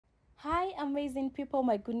Amazing people,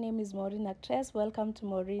 my good name is Maureen Actress. Welcome to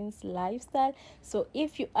Maureen's Lifestyle. So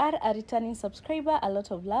if you are a returning subscriber, a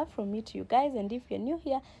lot of love from me to you guys, and if you're new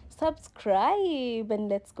here, subscribe and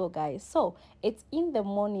let's go, guys. So it's in the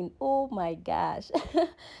morning. Oh my gosh.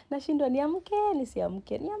 Nashindwa niamke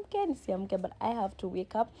nisiamke, but I have to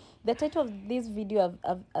wake up. The title of this video,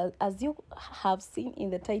 as you have seen in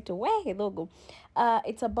the title,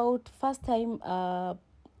 it's about first time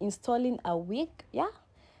installing a wig,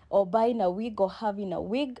 or buying a wig, or having a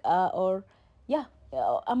wig, ama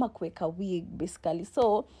kuweka wig basically.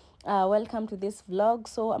 So welcome to this vlog.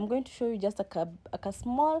 So I'm going to show you just a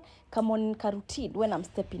small morning routine when I'm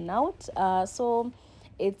stepping out. So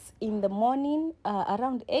it's in the morning,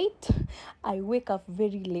 around 8. I wake up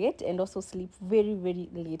very late and also sleep very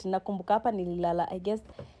late. Nakumbuka hapa nililala, I guess,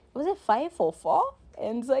 was it 5 or 4?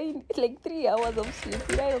 And so it's like 3 hours of sleep.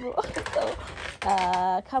 I don't know.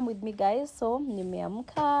 So come with me, guys. So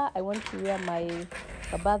nimeamka. I want to wear my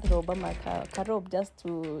bathrobe, my robe, just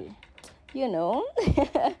to, you know.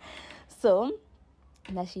 So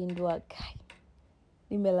nashindwa kai,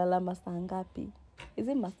 nimelala masaa ngapi? Is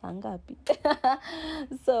it masaa ngapi?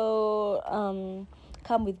 So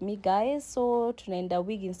come with me, guys. So tunaenda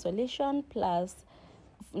wig installation plus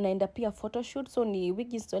naenda pia photoshoot. So ni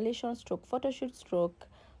wig installation stroke photoshoot stroke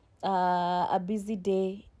a busy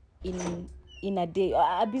day in a day,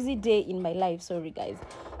 a busy day in my life. Sorry, guys.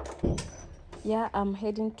 Yeah, I'm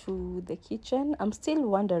heading to the kitchen. I'm still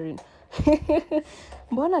wondering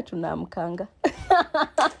mbona tunaamkanga.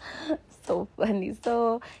 So funny.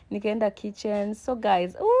 So nikaenda kitchen. So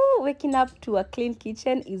guys, waking up to a clean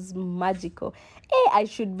kitchen is magical. I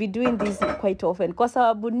should be doing this quite often kwa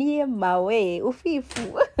sababu nie mawe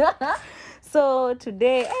ufifu. So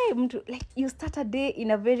today, like, you start a day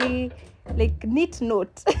in a very like neat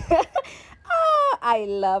note. I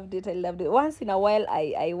loved it. Once in a while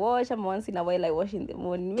I wash, and once in a while I wash in the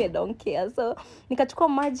morning. Me, I don't care. So nikachukua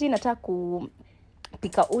maji, nataka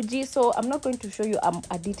kupika uji. So I'm not going to show you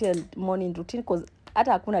a detailed morning routine because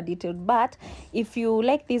hata hakuna detailed, but if you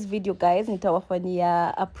like this video, guys,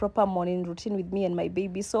 nitawafanyia a proper morning routine with me and my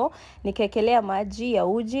baby. So nikaekelea maji ya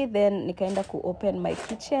uji, then nikaenda ku open my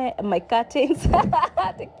kitchen, my curtains.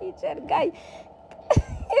 The kitchen, guys.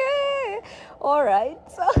 Yeah. All right.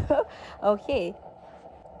 So okay.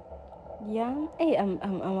 Yeah,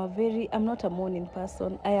 I'm not a morning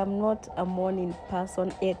person. I am not a morning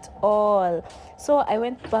person at all. So I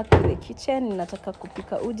went back to the kitchen, nataka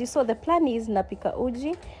kupika uji. So the plan is napika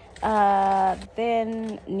uji,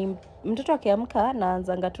 then mtoto akiamka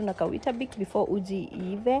naanzanga tu na kawita bik before uji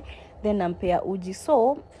ive, then nampea uji.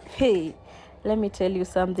 So hey, let me tell you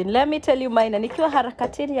something. Let me tell you mine. Nikiwa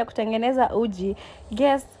harakatini ya kutengeneza uji,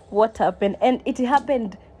 guess what happened? And it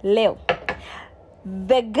happened leo.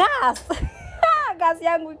 The gas gas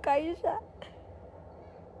yangu ikaisha.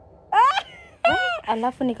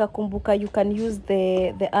 Alafu nikakumbuka you can use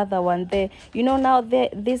the other one there, you know, now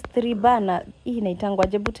this 3 burner hii inaitangwa,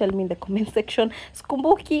 jebu tell me in the comment section,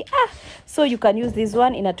 sikumbuki. So you can use this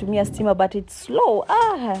one, inatumia steamer but it's slow.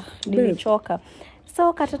 Nilichoka.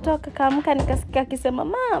 So katoto kaamka, nikasikia akisema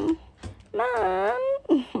mom.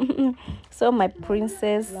 So my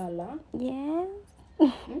princess Lala. Yes.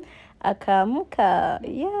 Akaamka.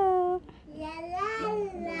 Yeah.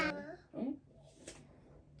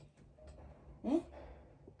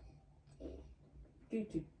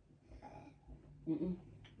 Kiti.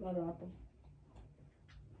 Lala hapo.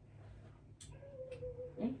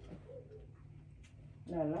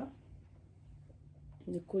 Lala.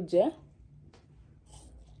 Nikuje.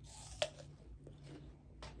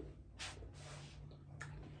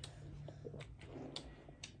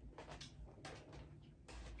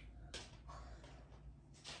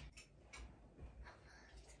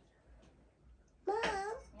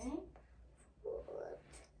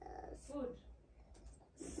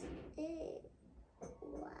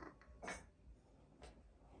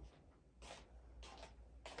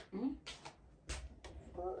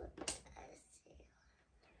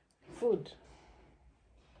 Food.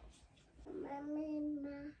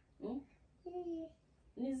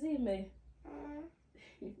 Nizime.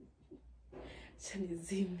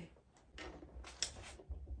 Nizime.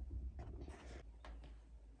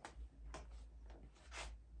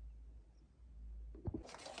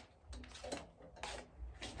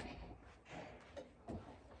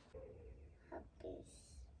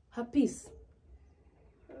 Happis.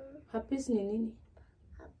 Happis ni nini?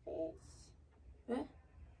 Happis.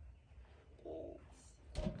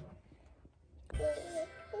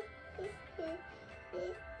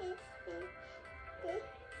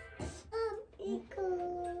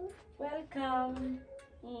 Welcome.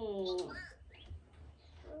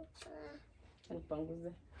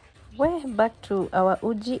 We're back to our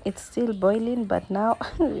uji. It's still boiling, but now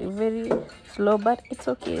very slow, but it's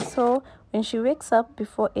okay. So when she wakes up,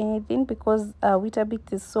 before anything, because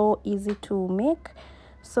Weetabix is so easy to make,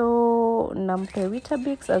 so nampe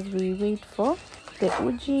Weetabix as we wait for the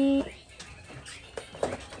uji.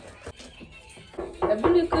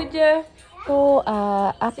 So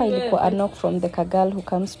hapa ilikuwa a knock from the girl who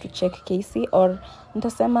comes to check Casey, or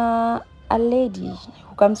nitasema a lady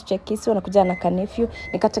who comes to check Casey. Wanakuja na kanefyu,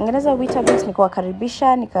 nikatengeneza Weetabix,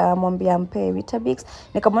 nikawakaribisha, nikamwambia mpe Weetabix,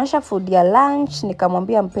 nikamwonyesha food ya lunch,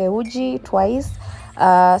 nikamwambia mpe uji twice,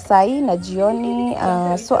 sai na jioni.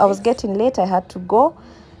 So I was getting late, I had to go.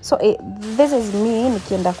 So this is me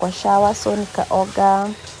nikienda kwa shower, so nikaoga.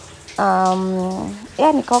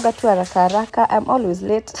 Yeah, nikaoga tu haraka. I'm always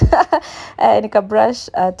late. Nika brush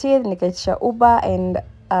teeth, nikaitisha Uber, and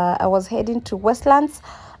I was heading to Westlands.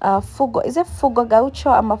 Fugo, is it Fugo Gaucho?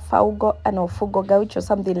 I'm a Faugo, no, Fugo Gaucho,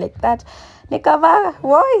 something like that. Nikava,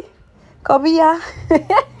 why? Come here.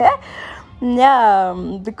 Yeah,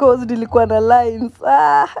 because nilikuwa na lines.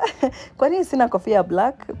 Kwani sina kofia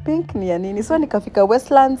black, pink ni ya nini? So nikafika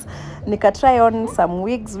Westlands, nika try on some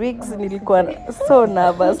wigs. Nilikuwa so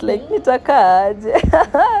nervous, like nitakaaje.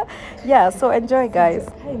 Yeah, so enjoy guys.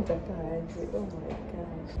 Nitakaaje. Oh my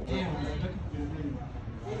gosh.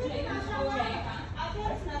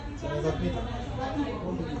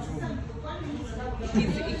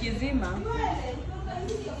 Ikizima.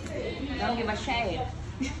 Don't give a shit.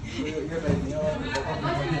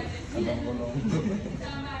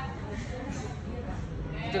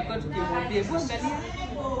 Tutakuwa tukimwambia angalia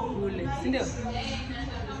ule, si ndio?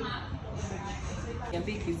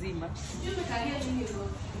 Niambie kizima.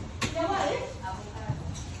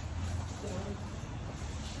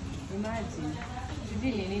 Imagine.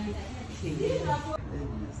 Sijui ni nini.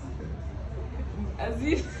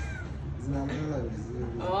 Azif. Zinamaliza vizuri.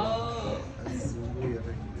 Oh. Azisumbui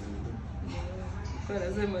hata kidogo. Kwa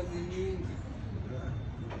nasema nyingi.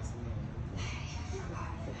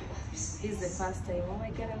 This is the first time. Oh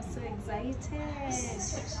my god, I'm so excited.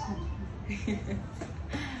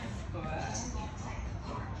 Wow.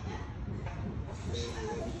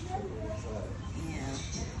 Yeah.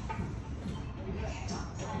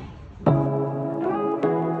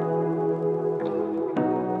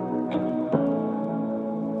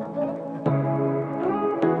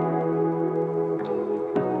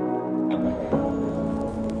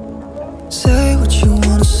 Say what you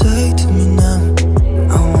wanna say to me now.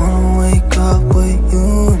 I wanna wake up with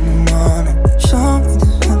you in the morning. Show me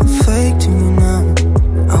there's nothing fake to me now.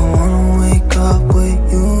 I wanna wake up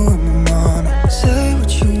with you in the morning. Say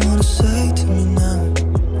what you wanna say to me now.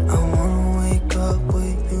 I wanna wake up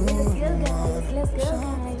with you in the morning. Let's go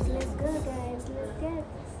guys, let's go.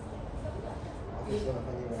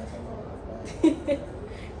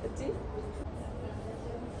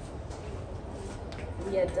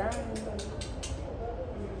 We are done.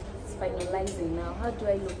 It's finalizing now. How do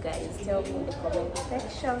I look, guys? Tell me in the comment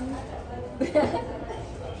section.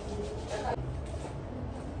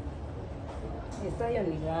 Is that your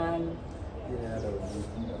Nilan? Yeah, that was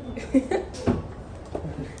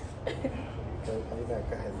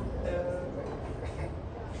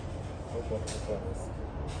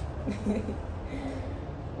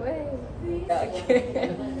Wait. Okay.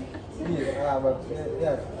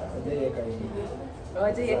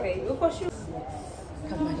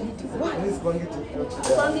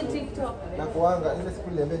 TikTok. Na kuanga ile siku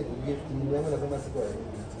ile mbele kugift ni yangu nasema siku ya.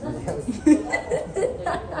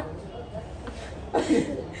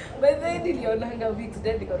 By the way, nilionanga weeks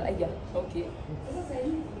then nikaona aya, okay.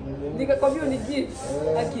 Nikakwambia ni gift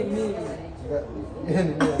haki mimi.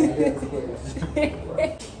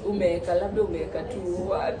 Umeweka labda umeweka tu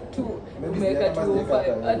watu, umeweka tu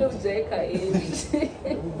 5, hata hujaweka 8.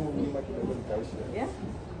 Yeah?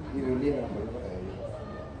 Irulina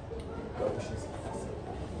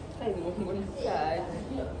Ai, Mungu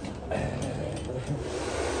nisaidie.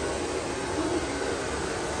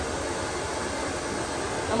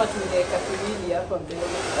 Ama tumeweka tuwili hapa mbele.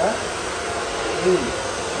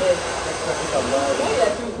 Ya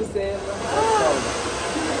tu kusema.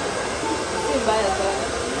 Si mbaya sana.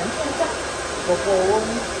 Popo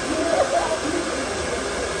uomi.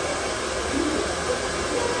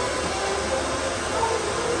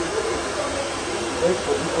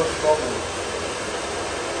 Iko strong.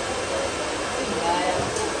 Mbaya.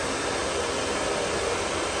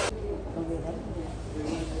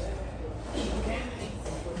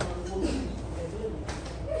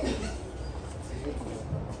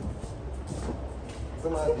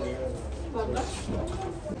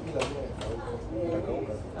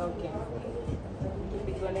 Okay.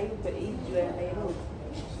 unaona hii jua ya Nairobi.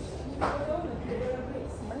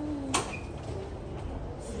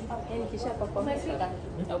 Okay, nikishapa kwa mfika.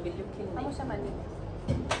 I'll be looking nice. Kama shamba nini?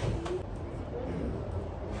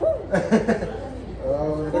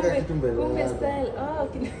 Unataka kitu mbele. Kumbe style.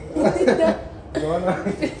 Okay. Unaona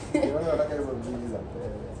nataka hizo mbili za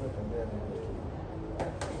mbele. Sasa tembea na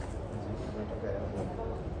nataka hapo.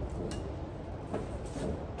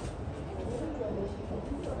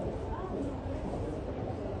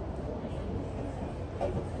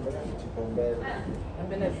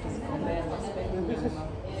 Mbele tusikombe.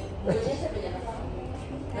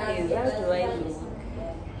 Guys, how do I look?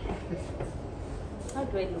 How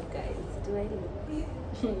do I look, guys? Do I look?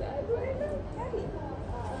 How do I look?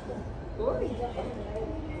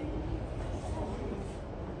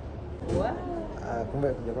 Wow. Kumbe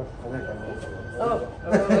kujakuwa kufanya kama.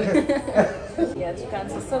 Yeah, to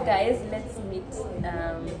cancel. So guys, let's meet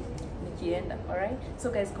nikienda, alright?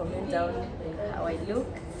 So guys, comment down how I look.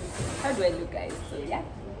 How do I look, guys? So yeah.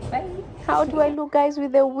 Bye. How do I look, guys,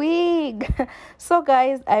 with the wig? So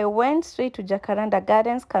guys, I went straight to Jacaranda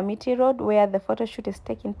Gardens, Committee Road, where the photo shoot is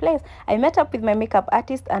taking place. I met up with my makeup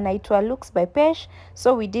artist anaitwa Looks by Pesh.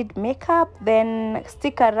 So we did makeup, then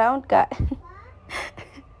stick around guys.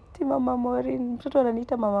 Ti Mama Maureen, mtoto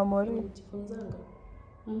ananiita Mama Maureen.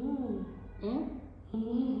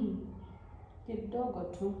 Kidogo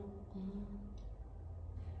tu.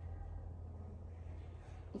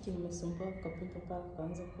 Nimesumbua kwa pipa paka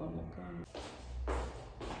kwanza kuonekana.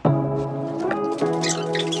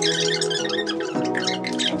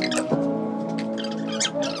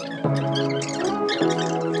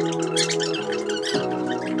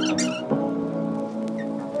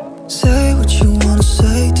 Say what you wanna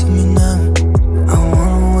say to me now. I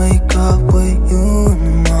wanna wake up with you in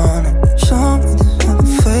the morning. Show me there's nothing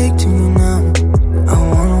fake to me now. I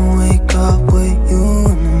wanna wake up with you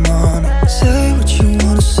in the morning. Say what you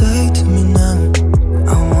wanna say to me now.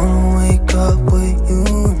 I wanna wake up with you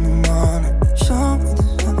in the morning. Show me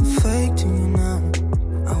there's nothing fake to me now.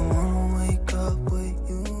 I wanna wake up with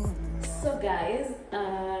you in the morning. So guys,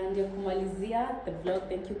 ndio kumalizia the vlog.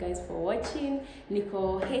 Thank you guys for watching.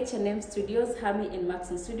 Niko H&M Studios, Hami and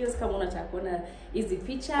Maxon Studios. Kama unataka kuona hizi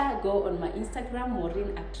picha, go on my Instagram,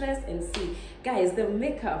 Maureen Actress, and see. Guys, the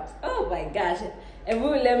makeup. Oh my gosh. And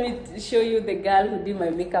let me show you the girl who did my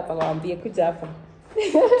makeup. Akwambia kuja hapa.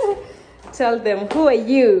 Tell them, who are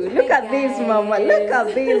you? Look at this, mama. Look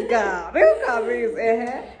at this girl. Look at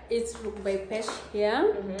this. It's Look by Pesh here.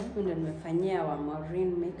 Ndio nimefanyia wa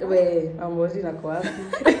Maureen makeup. We, Maureen ako wapi?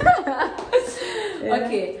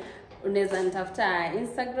 Okay. Unaweza nitafuta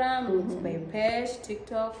Instagram Looks by Pesh,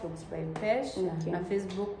 TikTok Looks by Pesh, na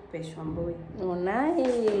Facebook Pesh Wambui. Oh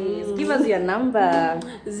nice. Give us your number.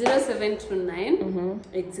 0729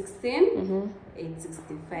 816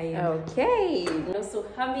 865. Okay. And also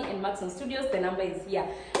Hami and Maxon Studios, the number is here.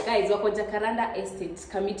 Guys, wako Jacaranda Estate,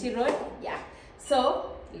 Committee Road. Yeah. So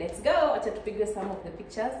let's go. I'll try some of the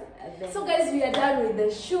pictures. So guys, we are done with the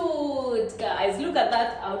shoot. Guys, look at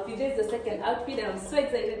that outfit. This is the second outfit and I'm so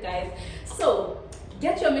excited, guys. So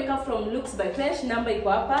get your makeup from Looks by Pesh. Number iko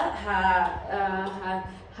hapa.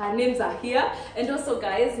 Her names are here. And also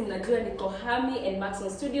guys, mnajua niko Hami and Maxon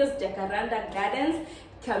Studios, Jacaranda Gardens,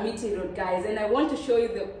 Committee Road, guys. And I want to show you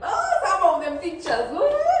some of the pictures.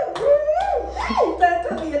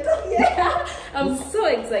 I'm so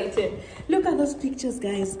excited. Look at those pictures,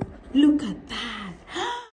 guys. Look at that.